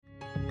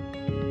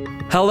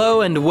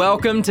Hello and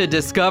welcome to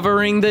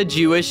Discovering the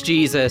Jewish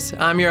Jesus.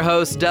 I'm your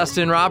host,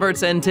 Dustin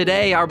Roberts, and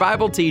today our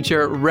Bible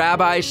teacher,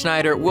 Rabbi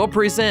Schneider, will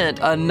present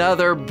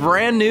another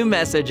brand new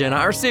message in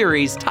our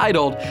series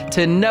titled,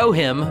 To Know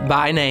Him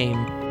by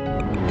Name.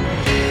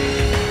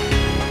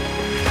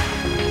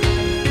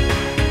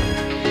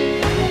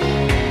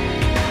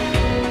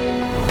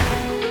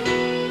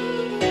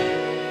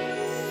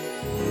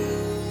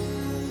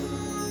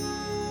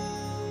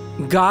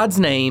 God's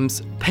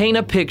names paint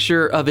a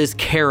picture of His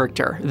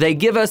character. They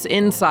give us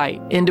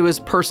insight into His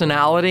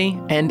personality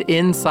and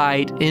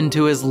insight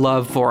into His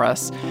love for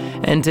us.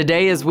 And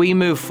today, as we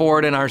move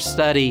forward in our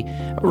study,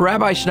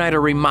 Rabbi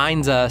Schneider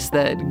reminds us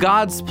that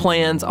God's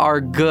plans are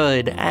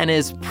good and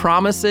His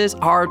promises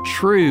are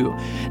true.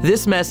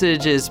 This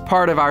message is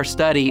part of our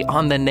study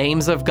on the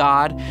names of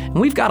God, and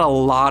we've got a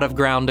lot of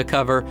ground to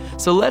cover.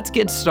 So let's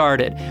get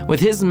started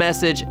with his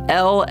message,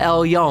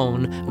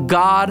 Elyon,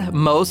 God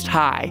Most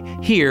High.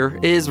 Here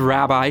is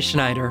Rabbi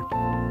Schneider.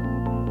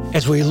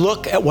 As we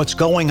look at what's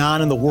going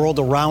on in the world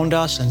around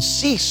us and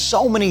see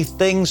so many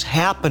things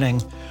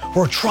happening,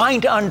 we're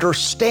trying to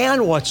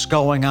understand what's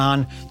going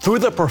on through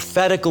the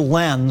prophetic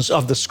lens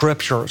of the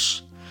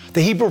Scriptures.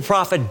 The Hebrew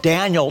prophet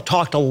Daniel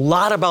talked a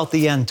lot about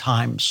the end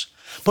times,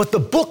 but the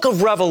book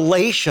of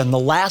Revelation, the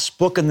last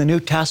book in the New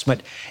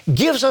Testament,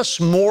 gives us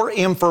more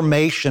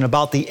information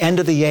about the end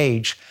of the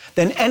age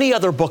than any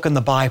other book in the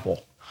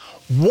Bible.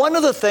 One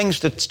of the things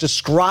that's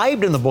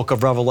described in the book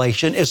of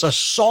Revelation is a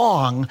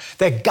song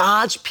that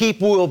God's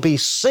people will be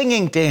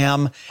singing to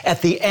Him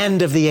at the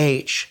end of the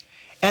age.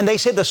 And they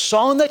say the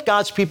song that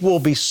God's people will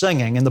be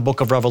singing in the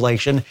book of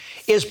Revelation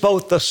is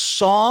both the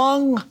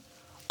song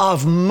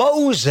of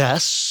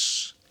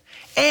Moses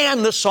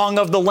and the song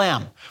of the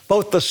Lamb.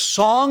 Both the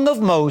song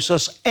of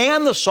Moses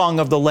and the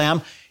song of the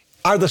Lamb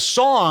are the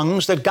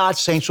songs that God's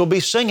saints will be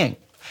singing.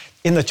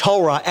 In the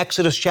Torah,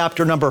 Exodus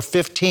chapter number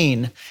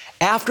 15,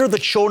 after the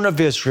children of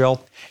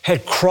Israel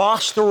had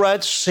crossed the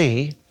Red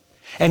Sea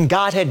and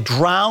God had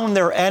drowned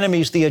their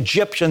enemies, the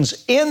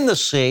Egyptians, in the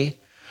sea,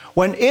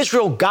 when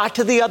Israel got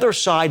to the other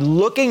side,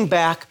 looking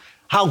back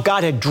how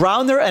God had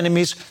drowned their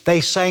enemies,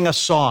 they sang a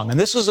song. And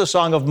this is the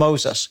song of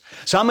Moses.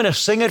 So I'm going to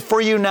sing it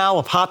for you now,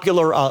 a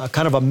popular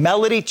kind of a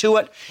melody to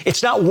it.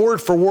 It's not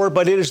word for word,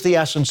 but it is the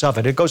essence of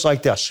it. It goes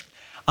like this.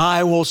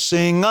 I will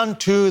sing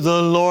unto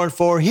the Lord,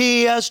 for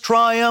He has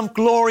triumphed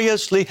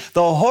gloriously,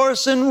 the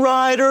horse and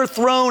rider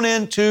thrown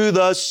into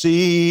the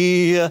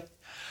sea.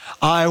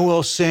 I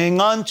will sing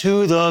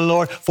unto the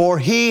Lord, for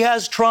He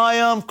has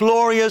triumphed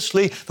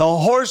gloriously, the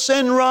horse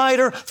and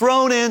rider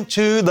thrown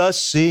into the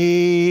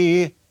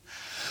sea.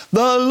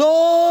 The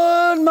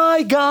Lord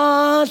my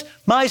God,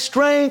 my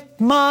strength,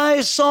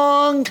 my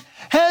song,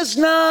 has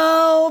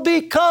now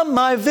become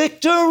my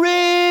victory.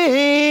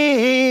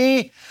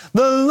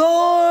 The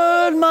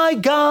Lord my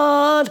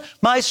God,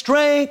 my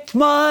strength,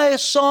 my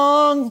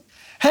song,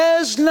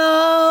 has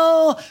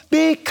now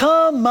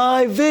become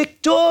my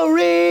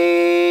victory.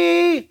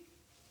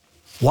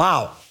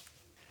 Wow.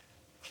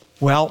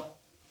 Well,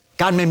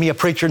 God made me a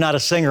preacher, not a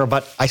singer,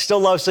 but I still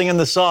love singing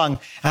the song,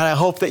 and I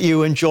hope that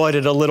you enjoyed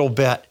it a little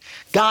bit.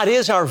 God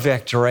is our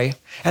victory,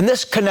 and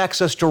this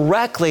connects us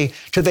directly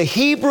to the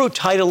Hebrew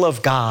title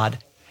of God,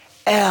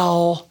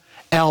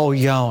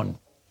 Elyon.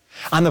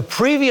 On the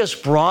previous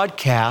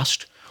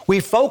broadcast, we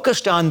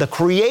focused on the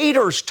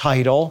Creator's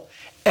title,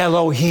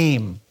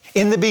 Elohim.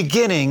 In the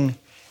beginning,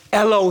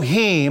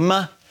 Elohim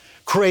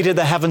created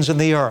the heavens and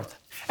the earth.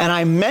 And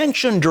I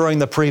mentioned during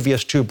the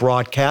previous two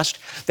broadcasts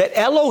that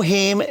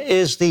Elohim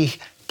is the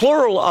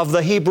plural of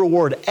the Hebrew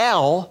word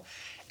El.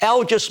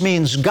 El just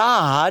means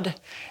God.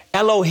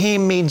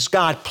 Elohim means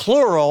God,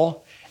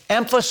 plural.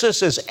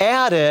 Emphasis is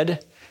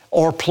added,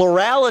 or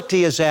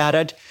plurality is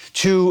added,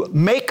 to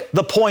make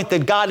the point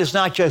that God is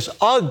not just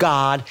a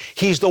God,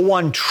 He's the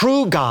one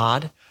true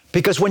God,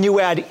 because when you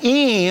add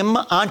im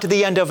onto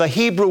the end of a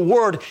Hebrew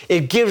word,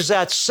 it gives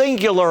that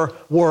singular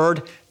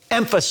word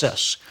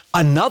emphasis.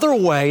 Another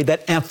way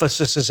that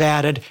emphasis is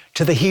added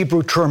to the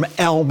Hebrew term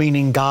El,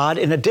 meaning God,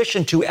 in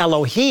addition to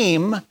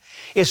Elohim,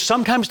 is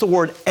sometimes the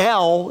word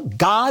El,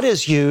 God,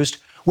 is used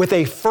with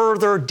a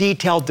further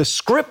detailed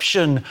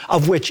description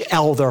of which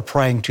El they're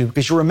praying to.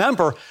 Because you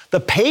remember, the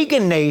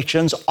pagan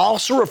nations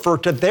also refer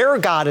to their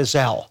God as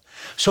El.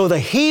 So the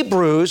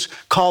Hebrews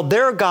called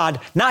their God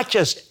not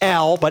just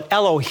El, but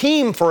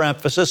Elohim for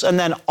emphasis. And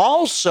then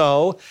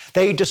also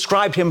they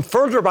described Him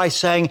further by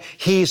saying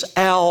He's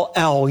El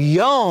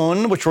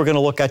Elyon, which we're going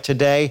to look at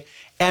today.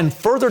 And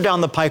further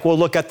down the pike, we'll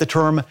look at the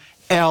term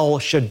El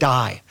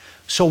Shaddai.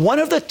 So one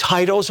of the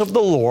titles of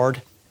the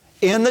Lord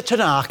in the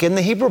Tanakh, in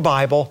the Hebrew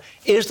Bible,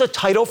 is the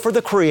title for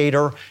the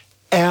Creator,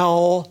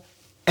 El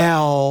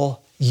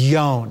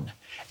Elyon.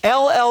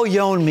 El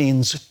Elyon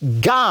means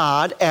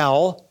God,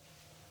 El,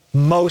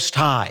 Most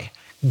High.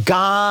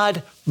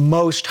 God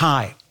Most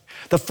High.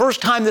 The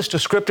first time this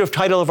descriptive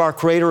title of our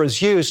Creator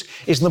is used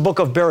is in the book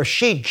of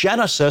Bereshit,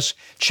 Genesis,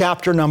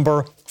 chapter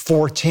number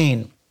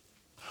 14.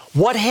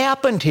 What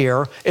happened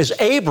here is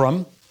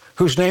Abram,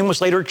 whose name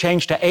was later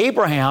changed to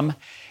Abraham,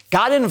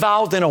 got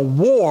involved in a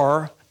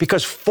war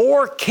because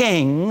 4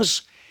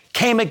 kings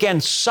came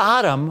against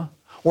Sodom,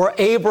 where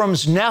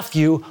Abram's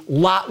nephew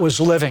Lot was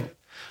living.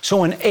 So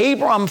when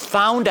Abram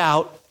found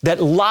out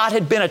that Lot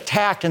had been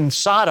attacked in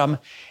Sodom,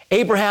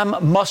 Abraham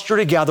mustered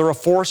together a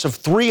force of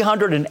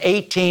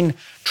 318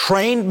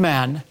 trained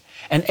men,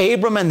 and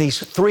Abram and these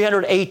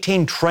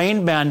 318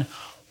 trained men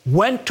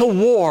went to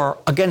war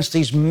against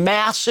these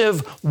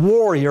massive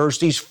warriors,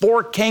 these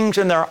 4 kings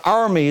and their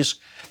armies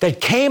that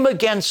came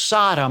against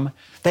Sodom.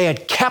 They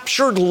had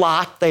captured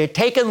Lot. They had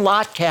taken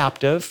Lot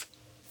captive.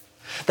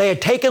 They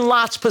had taken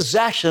Lot's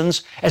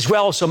possessions as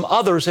well as some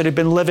others that had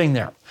been living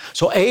there.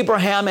 So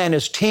Abraham and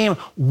his team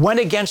went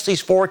against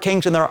these 4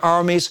 kings and their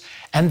armies,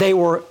 and they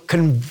were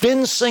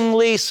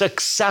convincingly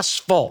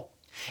successful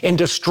in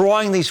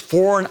destroying these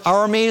foreign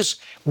armies,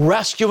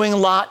 rescuing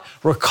Lot,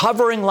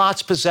 recovering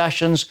Lot's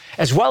possessions,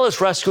 as well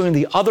as rescuing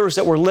the others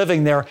that were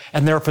living there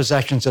and their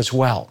possessions as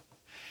well.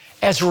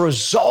 As a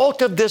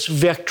result of this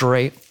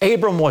victory,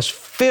 Abram was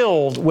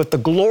filled with the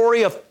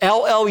glory of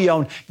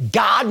Elyon,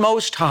 God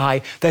Most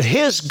High, that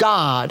his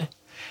God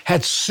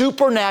had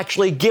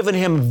supernaturally given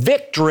him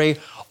victory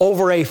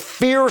over a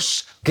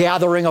fierce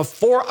gathering of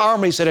 4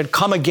 armies that had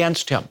come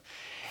against him.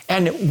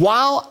 And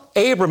while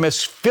Abram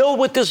is filled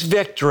with this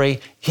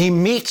victory, he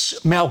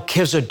meets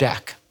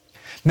Melchizedek.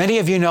 Many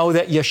of you know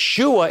that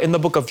Yeshua in the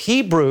book of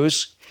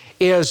Hebrews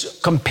is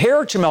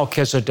compared to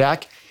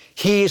Melchizedek.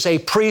 He's a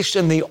priest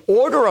in the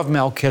order of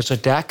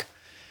Melchizedek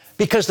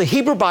because the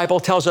Hebrew Bible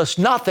tells us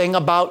nothing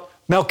about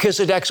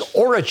Melchizedek's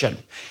origin.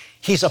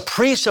 He's a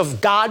priest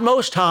of God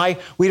Most High.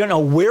 We don't know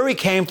where he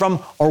came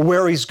from or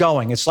where he's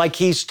going. It's like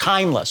he's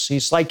timeless.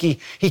 He's like he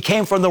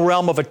came from the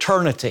realm of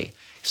eternity.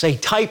 It's a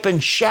type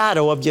and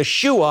shadow of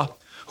Yeshua,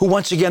 who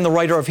once again the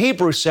writer of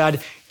Hebrews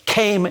said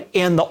came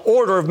in the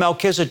order of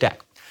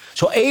Melchizedek.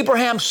 So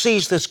Abraham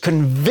sees this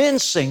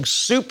convincing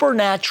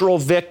supernatural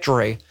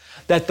victory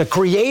that the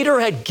Creator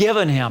had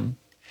given him.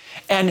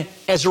 And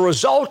as a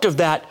result of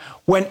that,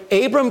 when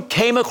Abram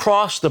came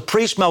across the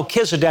priest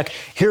Melchizedek,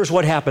 here's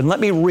what happened.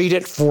 Let me read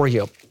it for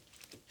you.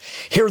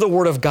 Hear the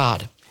word of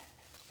God.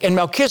 And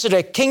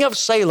Melchizedek, king of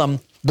Salem,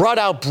 brought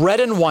out bread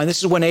and wine.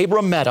 This is when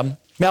Abram met him.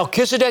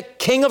 Melchizedek,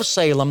 king of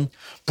Salem,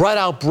 brought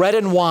out bread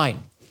and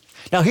wine.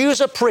 Now, he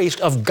was a priest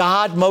of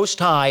God Most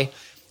High,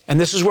 and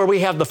this is where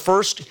we have the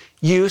first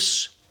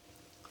use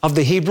of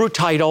the Hebrew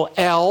title,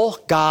 El,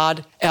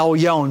 God,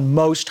 Elyon,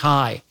 Most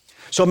High.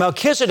 So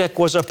Melchizedek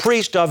was a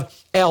priest of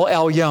El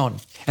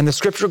Elyon. And the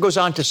scripture goes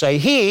on to say,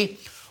 he,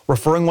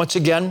 referring once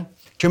again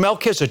to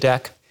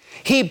Melchizedek,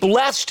 he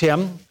blessed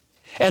him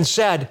and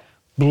said,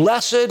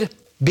 "Blessed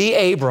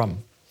be Abram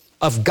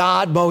of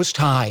God Most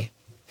High,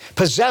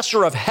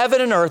 possessor of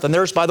heaven and earth." And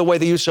there's, by the way,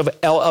 the use of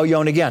El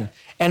Elyon again.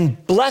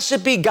 "And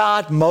blessed be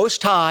God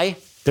Most High,"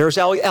 there's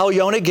El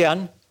Elyon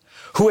again,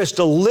 "who has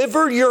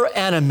delivered your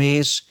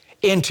enemies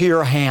into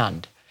your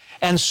hand."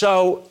 And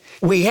so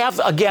we have,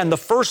 again, the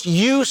first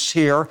use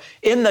here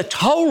in the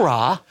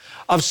Torah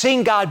of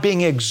seeing God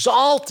being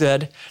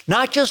exalted,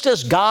 not just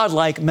as God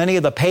like many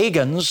of the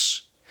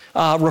pagans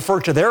refer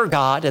to their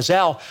God as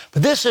El,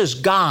 but this is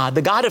God.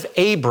 The God of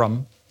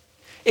Abram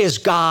is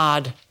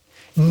God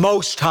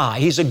Most High.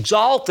 He's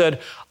exalted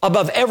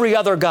above every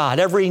other God,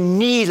 every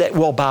knee that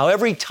will bow,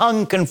 every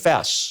tongue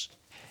confess.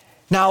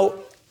 Now,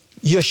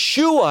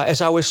 Yeshua,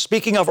 as I was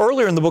speaking of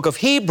earlier in the book of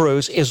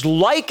Hebrews, is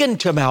likened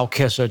to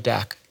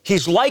Melchizedek.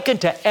 He's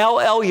likened to El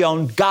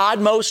Elyon, God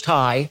Most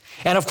High.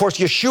 And of course,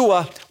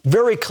 Yeshua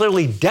very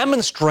clearly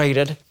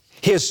demonstrated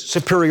his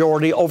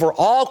superiority over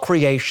all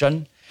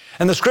creation.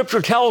 And the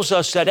scripture tells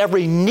us that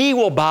every knee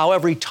will bow,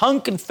 every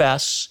tongue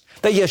confess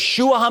that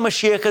Yeshua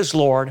HaMashiach is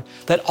Lord,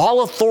 that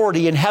all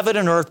authority in heaven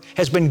and earth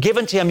has been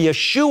given to him.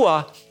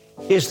 Yeshua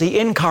is the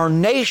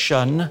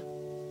incarnation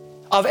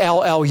of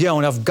El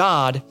Elyon, of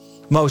God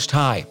Most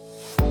High.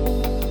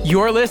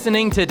 You're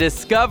listening to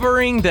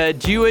Discovering the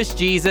Jewish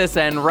Jesus,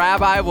 and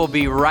Rabbi will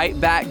be right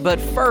back.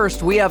 But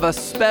first, we have a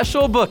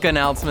special book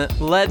announcement.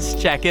 Let's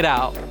check it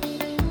out.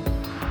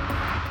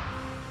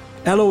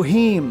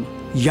 Elohim,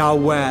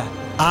 Yahweh,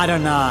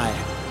 Adonai.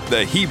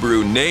 The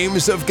Hebrew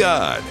names of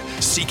God.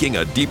 Seeking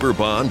a deeper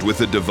bond with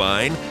the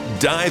divine?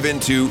 Dive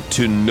into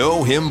To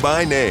Know Him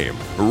by Name.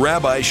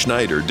 Rabbi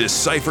Schneider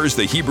deciphers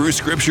the Hebrew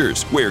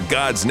Scriptures where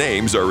God's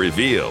names are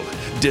revealed.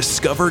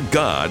 Discover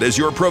God as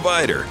your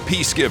provider,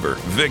 peacegiver,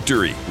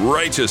 victory,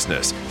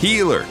 righteousness,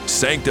 healer,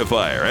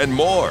 sanctifier, and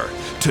more.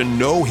 To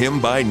Know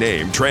Him by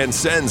Name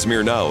transcends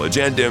mere knowledge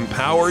and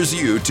empowers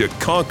you to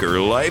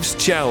conquer life's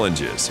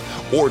challenges.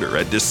 Order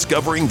at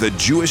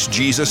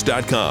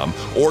discoveringthejewishjesus.com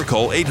or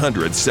call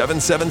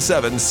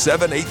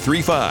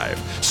 800-777-7835.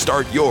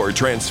 Start your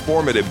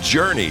transformative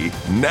journey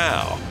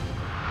now.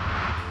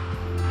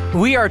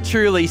 We are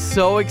truly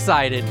so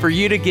excited for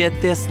you to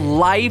get this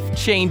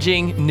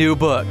life-changing new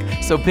book.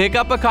 So pick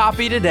up a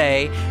copy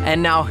today,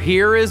 and now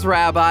here is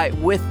Rabbi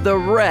with the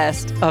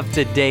rest of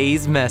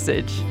today's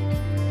message.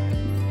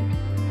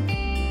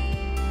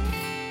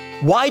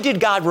 Why did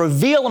God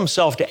reveal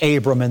himself to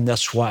Abram in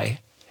this way?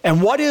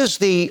 And what is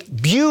the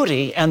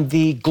beauty and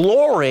the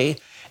glory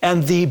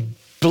and the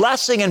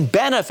blessing and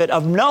benefit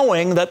of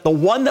knowing that the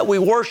one that we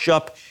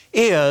worship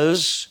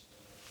is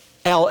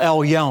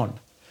Elyon.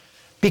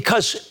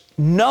 Because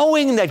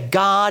knowing that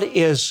God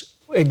is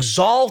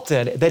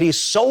exalted, that He's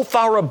so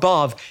far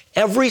above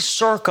every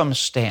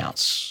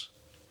circumstance,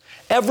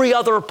 every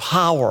other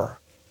power,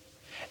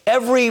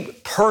 every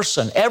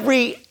person,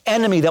 every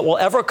enemy that will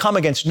ever come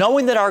against,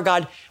 knowing that our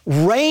God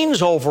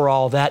reigns over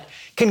all that,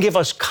 can give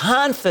us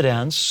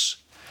confidence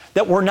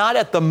that we're not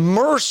at the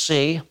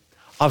mercy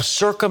of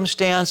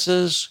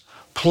circumstances,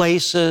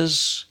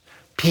 places,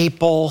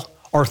 people,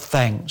 or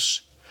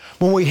things.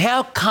 When we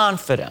have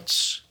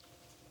confidence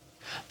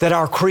that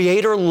our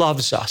Creator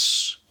loves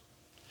us,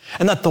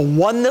 and that the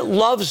one that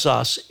loves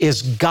us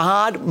is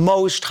God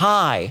Most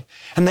High,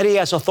 and that He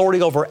has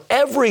authority over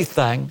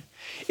everything,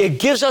 it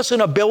gives us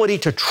an ability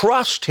to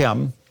trust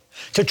Him,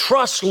 to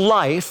trust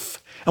life.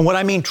 And when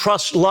I mean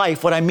trust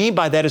life, what I mean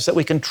by that is that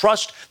we can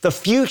trust the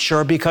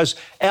future because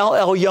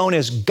Elyon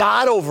is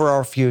God over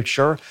our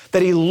future,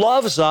 that He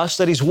loves us,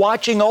 that He's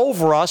watching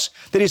over us,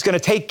 that He's going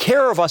to take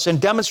care of us and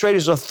demonstrate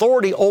His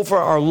authority over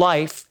our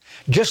life,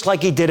 just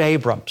like He did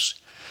Abram's.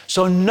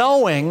 So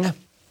knowing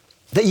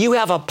that you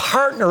have a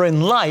partner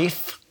in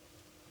life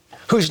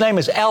whose name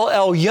is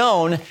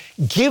Elyon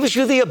gives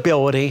you the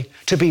ability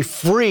to be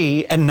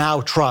free and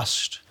now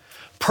trust.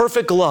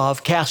 Perfect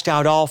love casts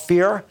out all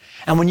fear.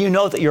 And when you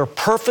know that you're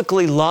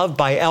perfectly loved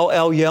by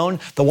Elyon,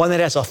 the one that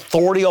has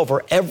authority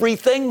over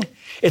everything,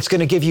 it's going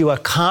to give you a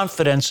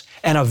confidence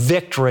and a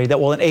victory that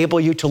will enable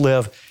you to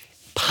live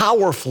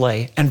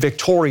powerfully and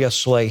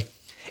victoriously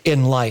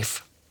in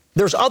life.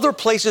 There's other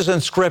places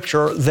in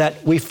Scripture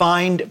that we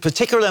find,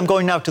 particularly I'm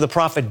going now to the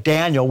prophet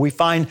Daniel, we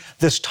find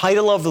this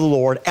title of the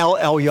Lord,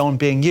 Elyon,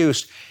 being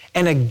used.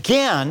 And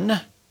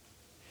again,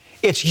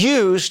 it's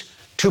used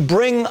to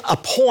bring a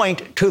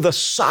point to the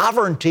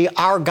sovereignty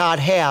our God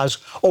has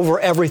over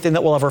everything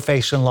that we'll ever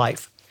face in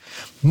life.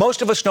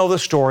 Most of us know the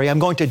story. I'm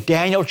going to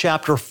Daniel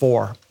chapter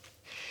 4.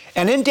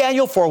 And in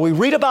Daniel 4, we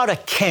read about a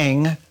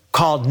king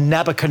called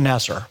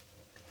Nebuchadnezzar.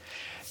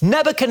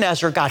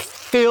 Nebuchadnezzar got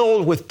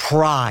filled with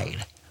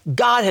pride.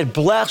 God had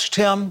blessed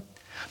him.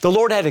 The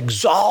Lord had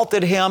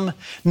exalted him.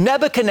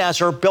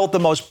 Nebuchadnezzar built the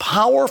most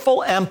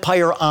powerful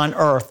empire on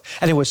earth,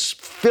 and he was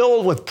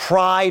filled with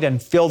pride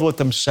and filled with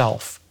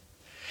himself.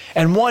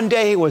 And one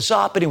day he was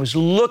up and he was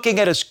looking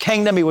at his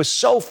kingdom. He was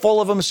so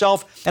full of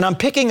himself. And I'm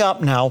picking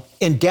up now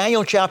in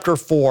Daniel chapter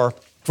 4,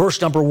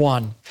 verse number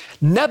 1.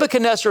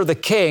 Nebuchadnezzar the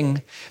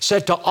king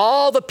said to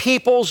all the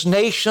peoples,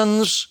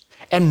 nations,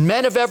 and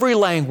men of every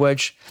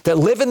language that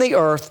live in the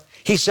earth,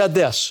 he said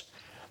this,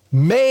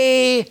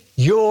 "May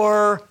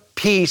your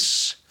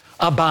peace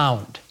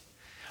abound."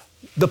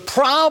 The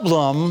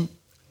problem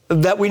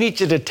that we need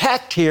to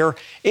detect here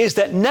is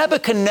that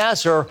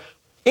Nebuchadnezzar,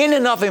 in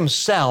and of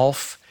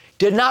himself,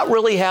 did not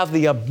really have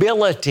the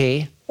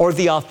ability or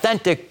the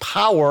authentic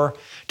power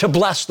to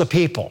bless the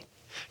people.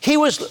 He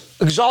was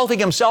exalting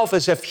himself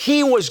as if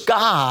he was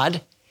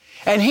God,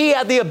 and he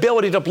had the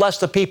ability to bless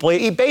the people.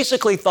 He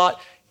basically thought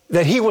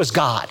that he was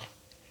God.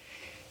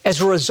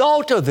 As a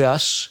result of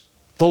this,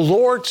 the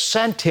Lord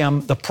sent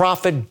him the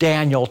prophet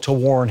Daniel to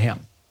warn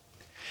him.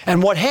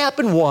 And what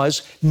happened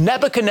was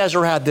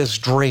Nebuchadnezzar had this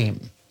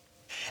dream.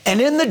 And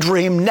in the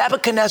dream,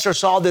 Nebuchadnezzar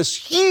saw this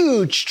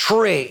huge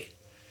tree.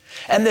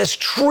 And this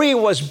tree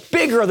was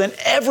bigger than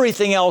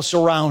everything else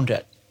around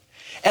it.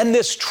 And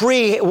this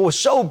tree was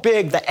so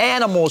big, the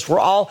animals were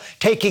all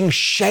taking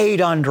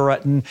shade under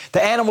it. And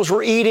the animals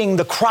were eating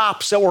the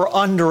crops that were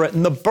under it.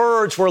 And the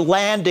birds were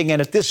landing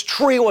in it. This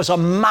tree was a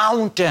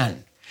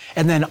mountain.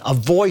 And then a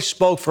voice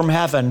spoke from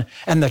heaven,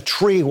 and the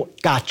tree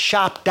got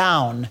chopped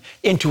down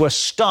into a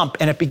stump,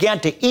 and it began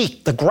to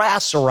eat the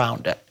grass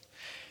around it.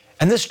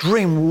 And this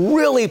dream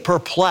really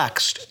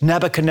perplexed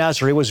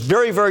Nebuchadnezzar. He was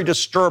very, very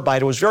disturbed by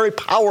it. It was very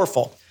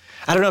powerful.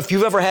 I don't know if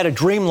you've ever had a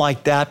dream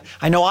like that.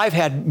 I know I've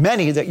had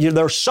many that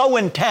they're so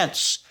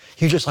intense.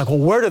 You're just like, well,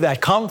 where did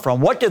that come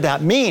from? What did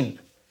that mean?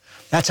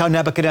 That's how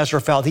Nebuchadnezzar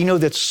felt. He knew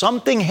that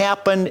something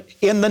happened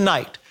in the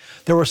night.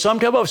 There was some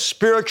type of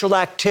spiritual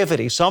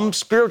activity, some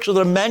spiritual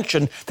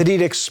dimension that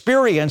he'd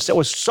experienced that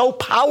was so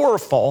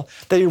powerful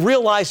that he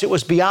realized it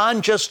was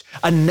beyond just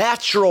a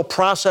natural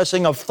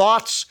processing of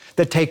thoughts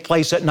that take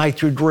place at night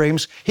through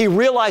dreams. He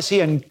realized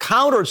he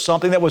encountered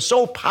something that was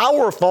so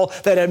powerful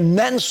that it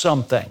meant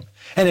something,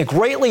 and it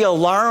greatly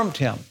alarmed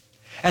him.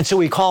 And so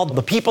he called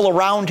the people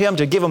around him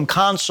to give him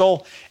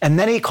counsel, and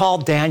then he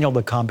called Daniel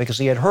to come because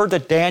he had heard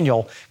that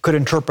Daniel could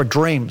interpret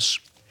dreams.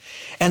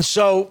 And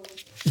so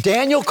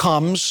Daniel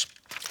comes,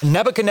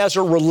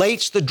 Nebuchadnezzar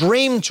relates the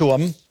dream to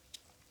him.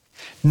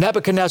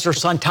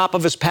 Nebuchadnezzar's on top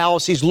of his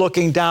palace, he's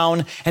looking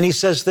down, and he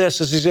says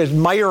this as he's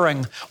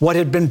admiring what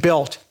had been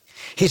built.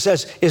 He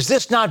says, "Is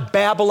this not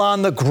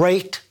Babylon the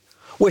Great,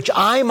 which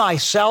I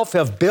myself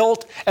have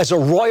built as a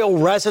royal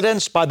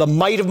residence by the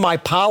might of my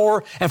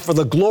power and for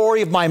the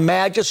glory of my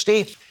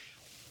majesty?"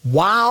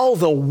 While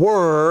the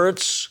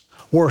words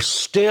were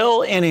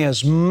still in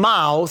his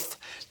mouth,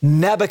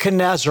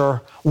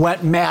 Nebuchadnezzar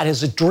went mad.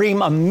 His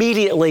dream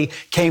immediately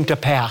came to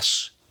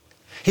pass.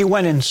 He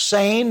went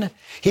insane.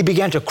 He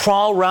began to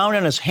crawl around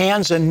on his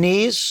hands and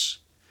knees.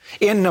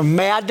 In the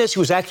madness, he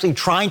was actually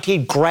trying to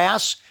eat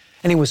grass,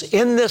 and he was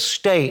in this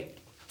state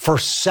for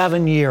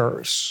 7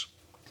 years.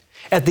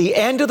 At the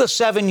end of the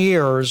 7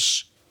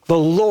 years, the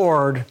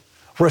Lord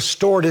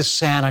restored his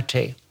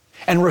sanity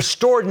and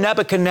restored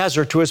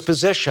Nebuchadnezzar to his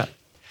position.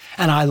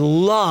 And I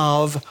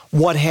love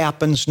what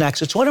happens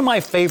next. It's one of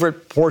my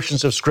favorite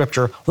portions of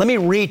Scripture. Let me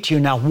read to you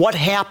now what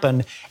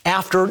happened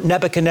after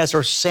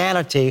Nebuchadnezzar's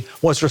sanity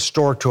was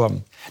restored to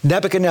him.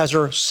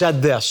 Nebuchadnezzar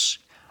said this,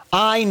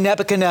 I,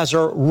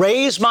 Nebuchadnezzar,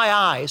 raise my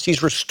eyes.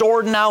 He's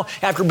restored now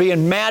after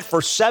being mad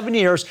for 7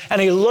 years,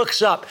 and he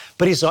looks up,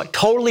 but he's a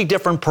totally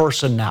different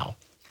person now.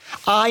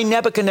 I,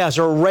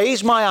 Nebuchadnezzar,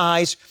 raise my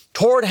eyes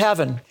toward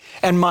heaven,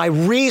 and my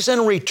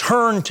reason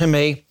returned to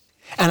me,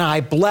 and I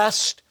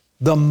blessed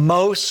the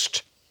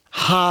Most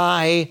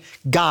High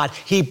God.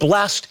 He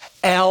blessed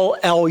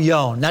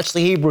Elyon. That's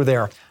the Hebrew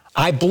there.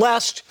 I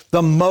blessed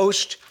the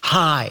Most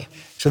High.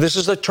 So this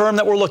is the term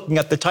that we're looking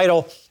at, the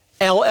title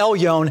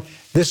Elyon.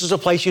 This is a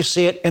place you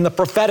see it in the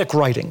prophetic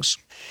writings.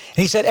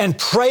 He said, and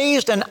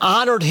praised and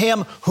honored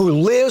him who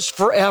lives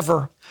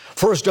forever,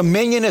 for his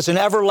dominion is an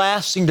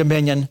everlasting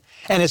dominion,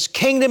 and his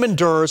kingdom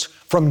endures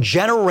from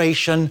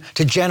generation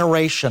to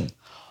generation.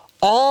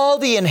 All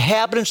the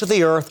inhabitants of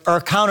the earth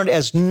are counted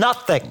as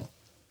nothing,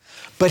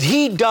 but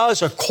he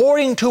does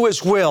according to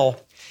his will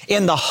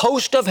in the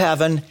host of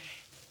heaven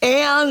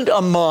and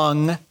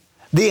among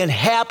the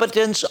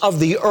inhabitants of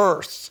the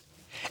earth.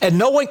 And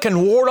no one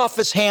can ward off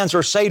his hands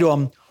or say to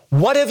him,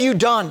 what have you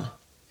done?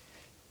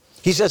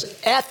 He says,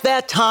 at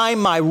that time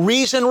my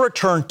reason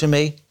returned to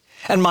me,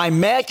 and my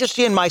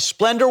majesty and my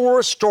splendor were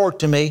restored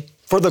to me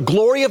for the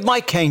glory of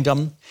my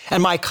kingdom,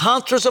 and my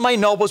counselors and my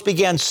nobles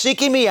began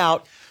seeking me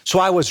out, so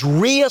I was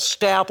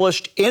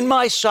reestablished in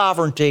my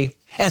sovereignty,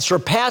 and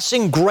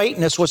surpassing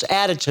greatness was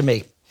added to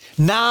me.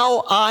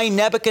 Now I,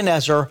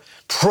 Nebuchadnezzar,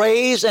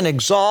 praise and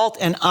exalt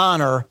and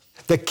honor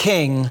the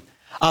King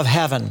of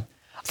heaven.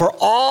 For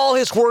all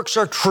his works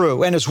are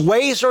true, and his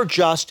ways are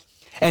just,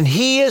 and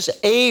he is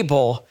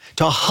able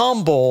to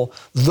humble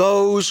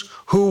those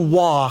who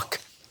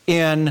walk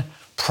in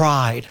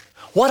pride.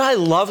 What I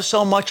love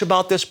so much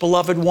about this,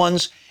 beloved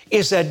ones,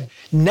 is that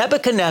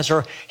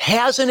Nebuchadnezzar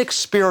has an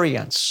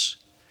experience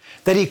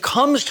that he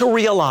comes to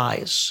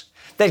realize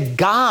that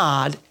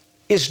God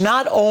is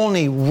not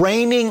only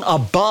reigning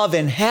above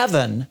in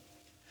heaven,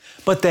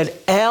 but that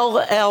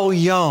El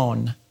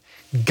Elyon,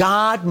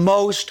 God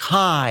Most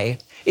High,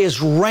 is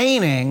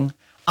reigning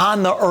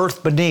on the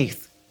earth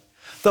beneath.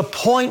 The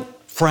point,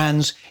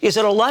 friends, is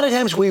that a lot of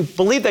times we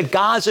believe that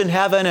God's in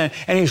heaven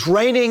and he's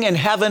reigning in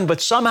heaven, but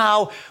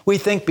somehow we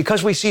think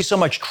because we see so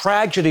much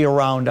tragedy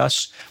around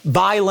us,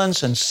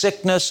 violence and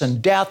sickness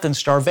and death and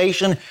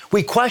starvation,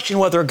 we question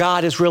whether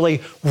God is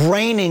really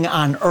reigning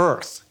on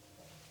earth.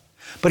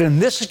 But in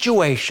this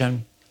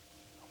situation,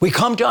 we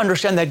come to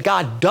understand that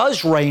God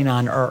does reign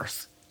on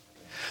earth.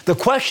 The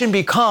question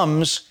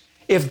becomes,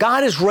 if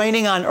God is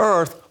reigning on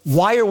earth,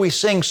 why are we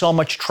seeing so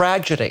much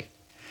tragedy?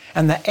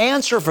 And the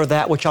answer for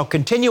that, which I'll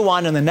continue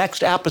on in the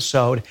next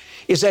episode,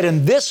 is that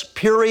in this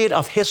period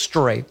of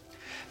history,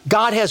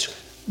 God has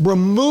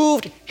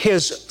removed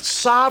his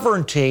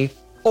sovereignty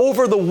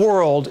over the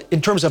world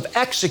in terms of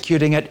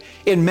executing it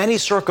in many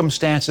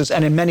circumstances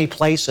and in many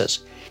places.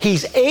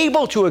 He's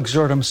able to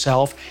exert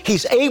himself.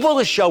 He's able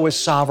to show his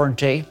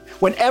sovereignty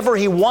whenever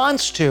he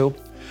wants to,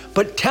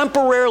 but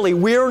temporarily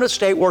we're in a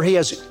state where he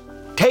has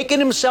taken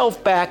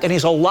himself back and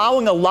he's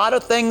allowing a lot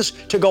of things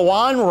to go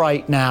on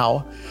right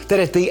now that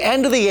at the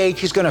end of the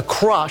age he's going to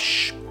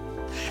crush.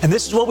 And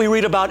this is what we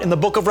read about in the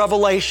book of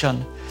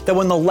Revelation, that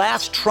when the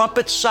last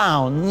trumpet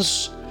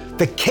sounds,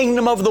 the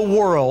kingdom of the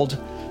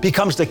world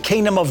becomes the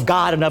kingdom of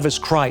God and of his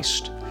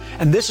Christ.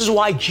 And this is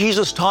why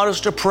Jesus taught us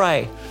to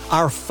pray,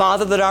 Our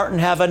Father that art in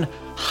heaven,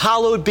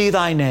 hallowed be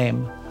thy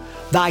name.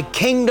 Thy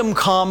kingdom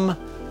come,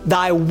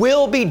 thy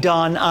will be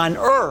done on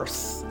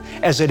earth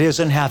as it is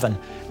in heaven.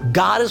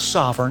 God is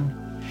sovereign.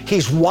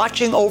 He's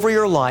watching over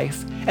your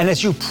life. And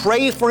as you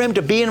pray for him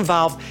to be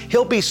involved,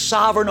 he'll be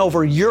sovereign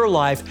over your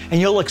life,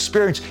 and you'll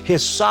experience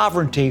his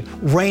sovereignty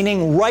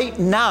reigning right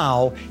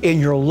now in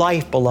your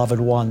life, beloved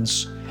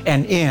ones,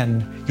 and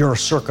in your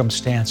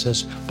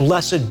circumstances.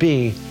 Blessed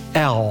be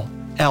El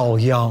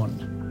Elyon.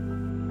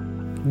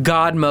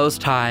 God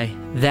Most High.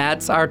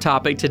 That's our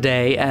topic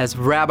today as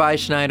Rabbi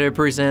Schneider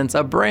presents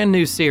a brand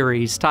new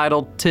series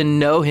titled To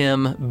Know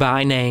Him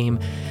by Name.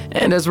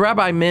 And as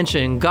Rabbi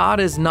mentioned, God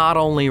is not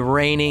only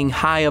reigning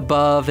high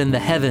above in the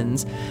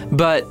heavens,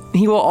 but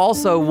he will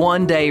also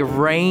one day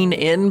reign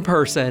in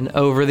person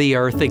over the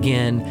earth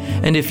again.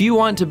 And if you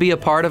want to be a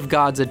part of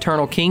God's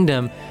eternal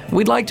kingdom,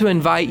 we'd like to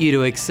invite you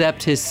to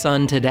accept his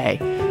Son today.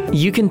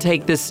 You can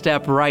take this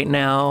step right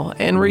now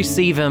and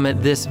receive him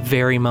at this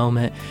very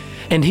moment.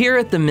 And here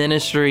at the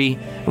ministry,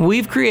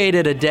 we've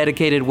created a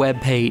dedicated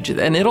webpage,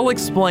 and it'll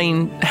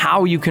explain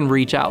how you can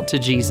reach out to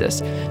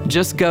Jesus.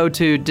 Just go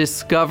to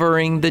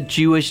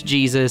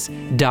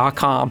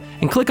discoveringthejewishjesus.com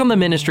and click on the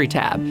ministry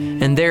tab,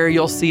 and there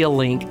you'll see a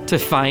link to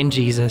find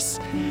Jesus.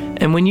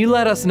 And when you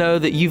let us know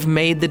that you've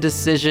made the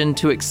decision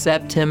to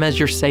accept Him as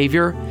your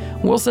Savior,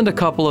 we'll send a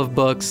couple of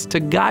books to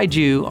guide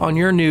you on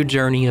your new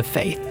journey of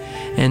faith.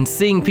 And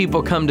seeing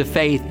people come to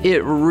faith,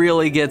 it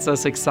really gets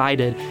us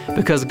excited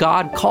because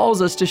God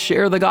calls us to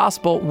share the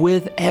gospel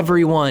with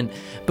everyone.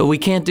 But we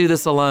can't do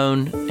this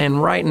alone.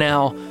 And right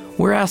now,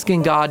 we're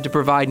asking God to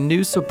provide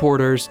new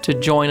supporters to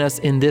join us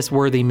in this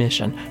worthy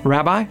mission.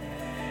 Rabbi?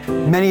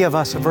 Many of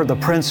us have heard the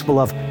principle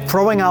of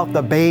throwing out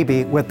the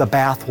baby with the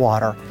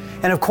bathwater.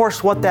 And of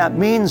course, what that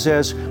means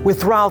is we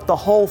throw out the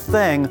whole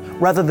thing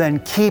rather than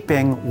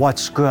keeping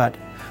what's good.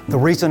 The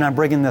reason I'm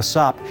bringing this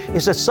up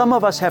is that some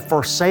of us have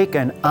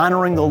forsaken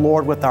honoring the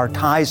Lord with our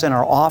tithes and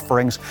our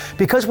offerings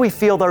because we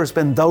feel there's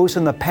been those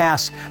in the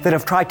past that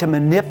have tried to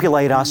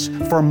manipulate us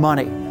for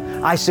money.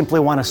 I simply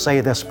want to say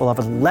this,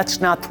 beloved,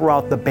 let's not throw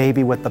out the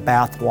baby with the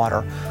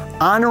bathwater.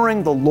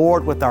 Honoring the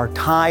Lord with our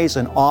tithes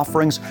and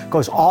offerings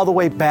goes all the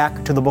way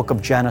back to the book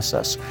of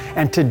Genesis.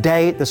 And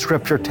today, the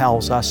Scripture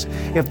tells us,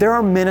 if there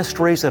are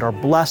ministries that are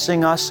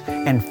blessing us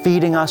and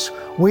feeding us,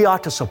 we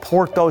ought to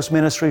support those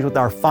ministries with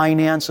our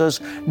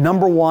finances.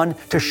 Number one,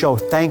 to show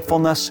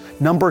thankfulness.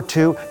 Number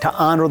two, to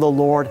honor the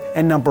Lord.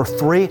 And number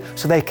three,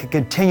 so they can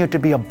continue to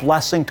be a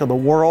blessing to the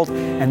world.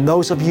 And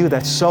those of you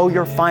that sow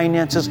your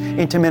finances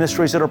into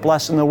ministries that are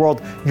blessing the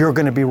world, you're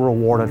going to be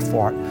rewarded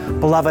for it.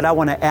 Beloved, I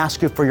want to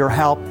ask you for your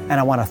help, and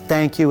I want to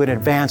thank you in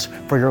advance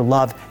for your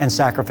love and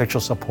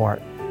sacrificial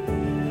support.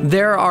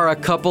 There are a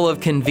couple of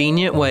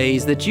convenient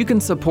ways that you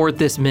can support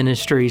this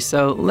ministry,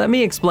 so let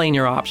me explain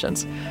your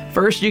options.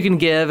 First, you can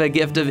give a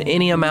gift of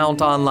any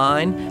amount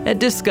online at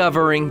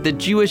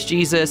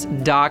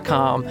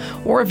discoveringthejewishjesus.com.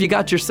 Or if you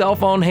got your cell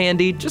phone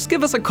handy, just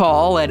give us a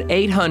call at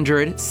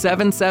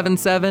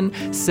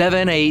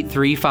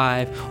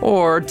 800-777-7835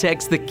 or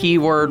text the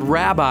keyword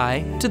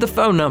Rabbi to the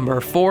phone number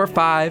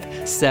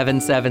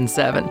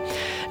 45777.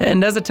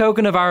 And as a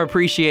token of our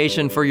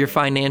appreciation for your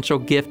financial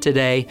gift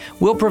today,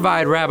 we'll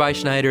provide Rabbi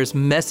Schneider's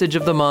Message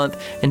of the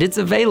Month, and it's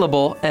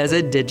available as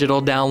a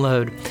digital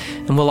download.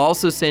 And we'll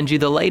also send you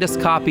the latest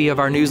copy of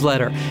our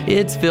newsletter.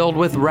 It's filled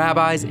with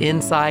Rabbi's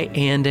insight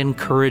and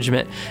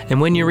encouragement.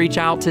 And when you reach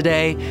out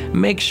today,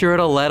 make sure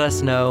to let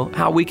us know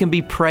how we can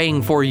be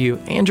praying for you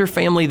and your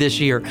family this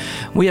year.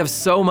 We have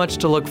so much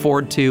to look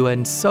forward to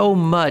and so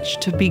much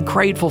to be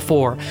grateful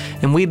for.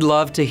 And we'd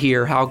love to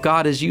hear how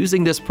God is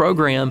using this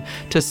program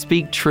to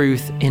speak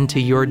truth into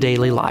your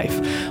daily life.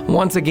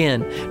 Once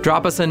again,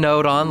 drop us a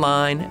note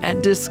online at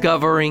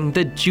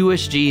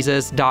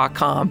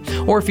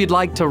discoveringthejewishjesus.com. Or if you'd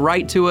like to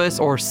write to us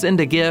or send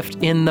a gift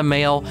in the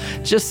mail,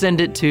 just send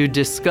it to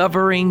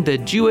Discovering the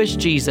Jewish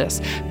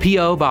Jesus,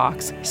 P.O.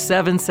 Box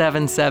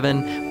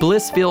 777,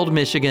 Blissfield,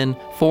 Michigan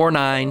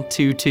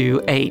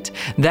 49228.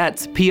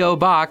 That's P.O.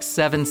 Box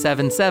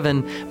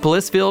 777,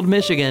 Blissfield,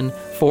 Michigan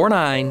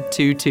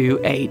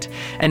 49228.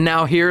 And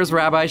now here's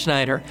Rabbi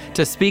Schneider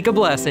to speak a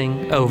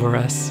blessing over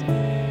us.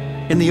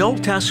 In the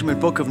Old Testament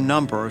book of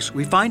Numbers,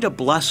 we find a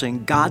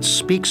blessing God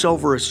speaks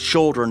over His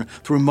children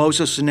through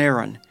Moses and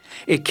Aaron.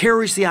 It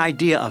carries the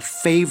idea of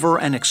favor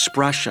and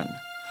expression.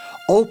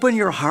 Open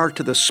your heart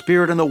to the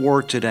Spirit and the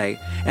Word today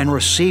and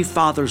receive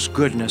Father's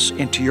goodness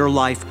into your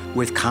life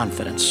with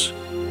confidence.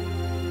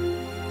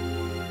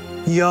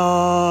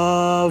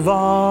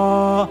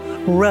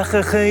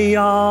 Yavarechecha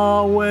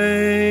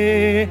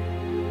Yahweh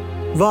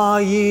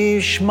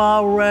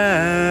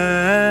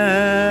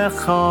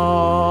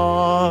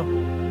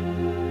vayishmarecha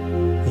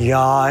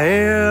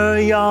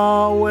Ya'er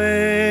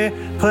Yahweh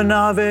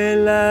panav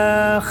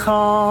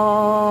elecha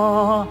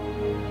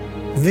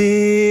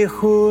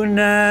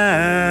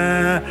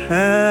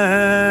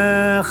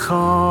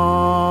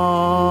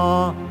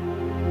vichunecha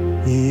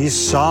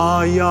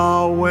Yisa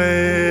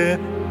Yahweh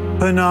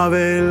panav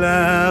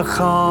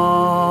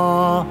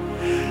elecha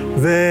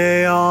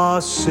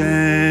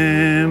ve'asem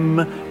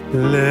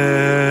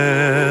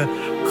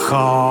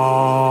lecha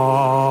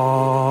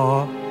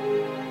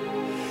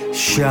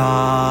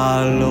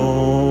Shalom.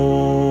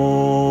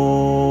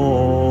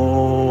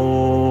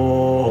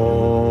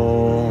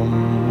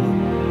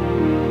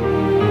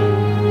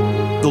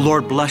 The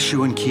Lord bless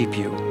you and keep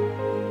you.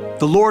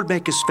 The Lord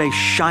make His face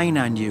shine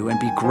on you and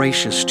be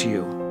gracious to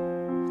you.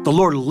 The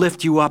Lord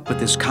lift you up with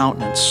His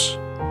countenance,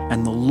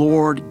 and the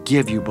Lord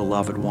give you,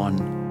 beloved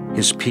one,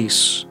 His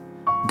peace.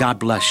 God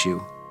bless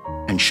you,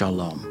 and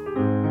shalom.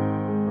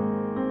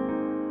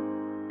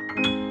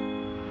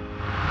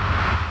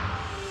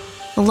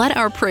 Let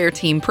our prayer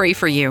team pray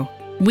for you.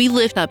 We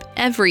lift up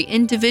every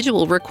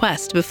individual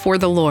request before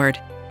the Lord.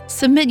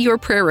 Submit your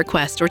prayer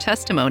request or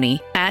testimony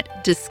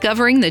at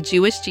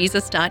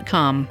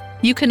discoveringthejewishjesus.com.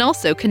 You can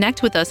also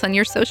connect with us on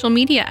your social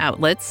media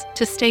outlets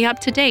to stay up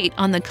to date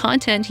on the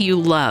content you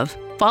love.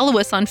 Follow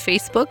us on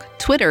Facebook,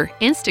 Twitter,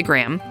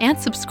 Instagram, and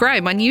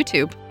subscribe on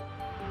YouTube.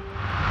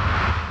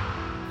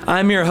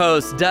 I'm your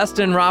host,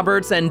 Dustin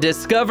Roberts, and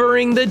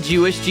Discovering the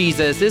Jewish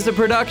Jesus is a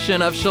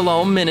production of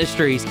Shalom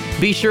Ministries.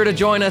 Be sure to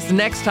join us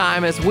next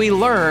time as we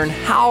learn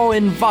how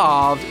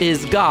involved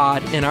is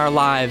God in our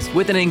lives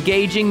with an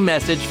engaging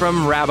message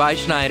from Rabbi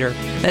Schneider.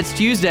 That's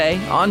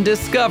Tuesday on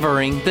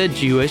Discovering the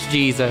Jewish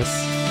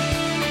Jesus.